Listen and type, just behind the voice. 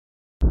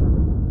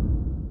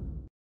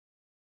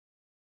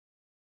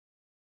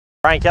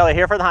Brian Kelly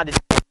here for the Honda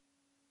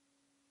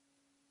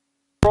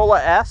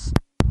Corolla S.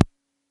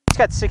 It's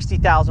got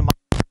 60,000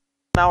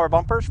 mile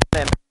bumpers,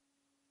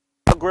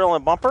 grill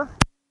and bumper,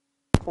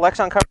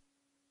 Lexan cover,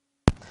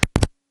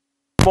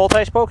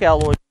 multi-spoke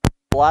alloy,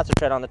 lots of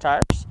tread on the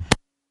tires,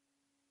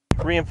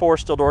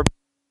 reinforced steel door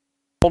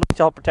holding to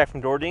help protect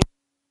from door ding,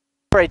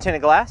 spray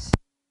tinted glass,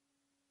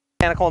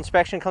 mechanical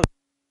inspection comes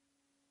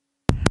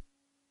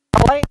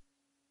light,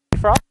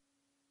 spoiler,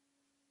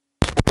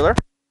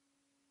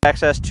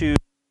 access to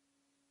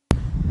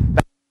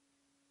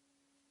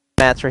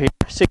mats right here.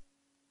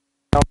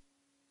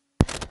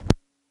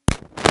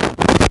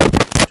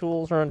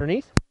 Tools are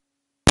underneath.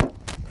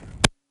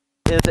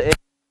 Is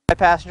a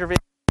passenger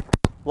vehicle.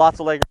 Lots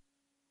of leg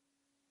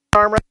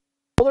arm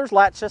holders,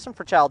 latch system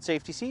for child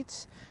safety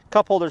seats,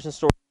 cup holders and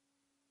storage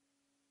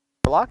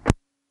lock.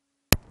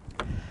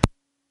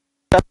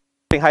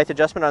 Height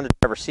adjustment on the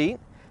driver's seat.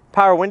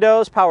 Power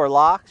windows, power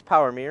locks,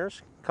 power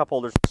mirrors, cup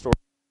holders and storage.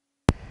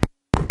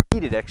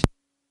 Heated exterior.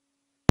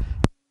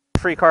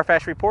 Free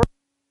CARFAX report.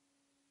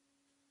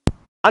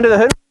 Under the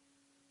hood,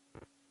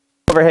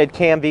 overhead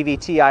cam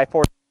VVT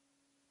i4.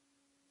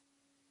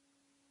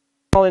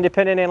 All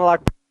independent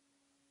analog.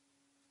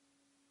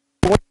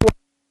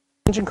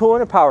 Engine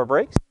coolant and power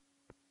brakes.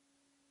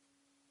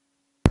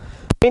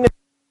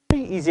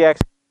 Easy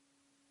access.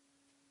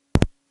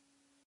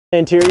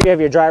 Interior, you have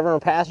your driver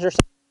and passenger.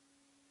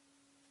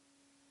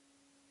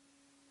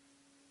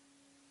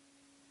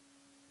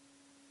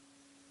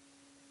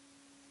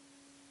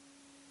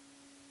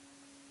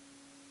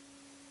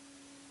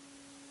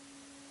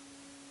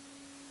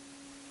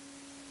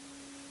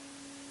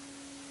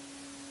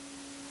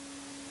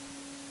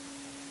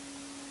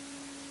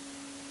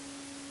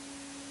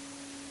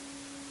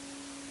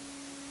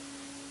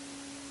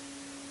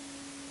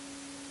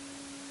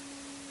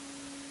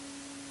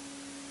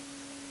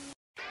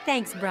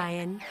 Thanks,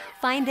 Brian.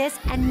 Find this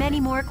and many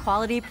more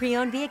quality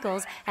pre-owned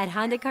vehicles at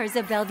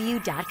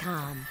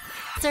HondaCarsOfBellevue.com.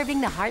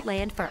 Serving the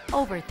heartland for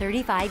over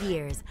 35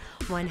 years.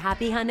 One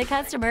happy Honda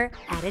customer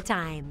at a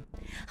time.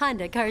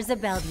 Honda Cars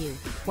of Bellevue.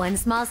 One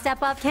small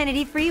step off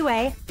Kennedy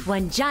Freeway.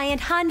 One giant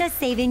Honda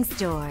savings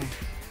store.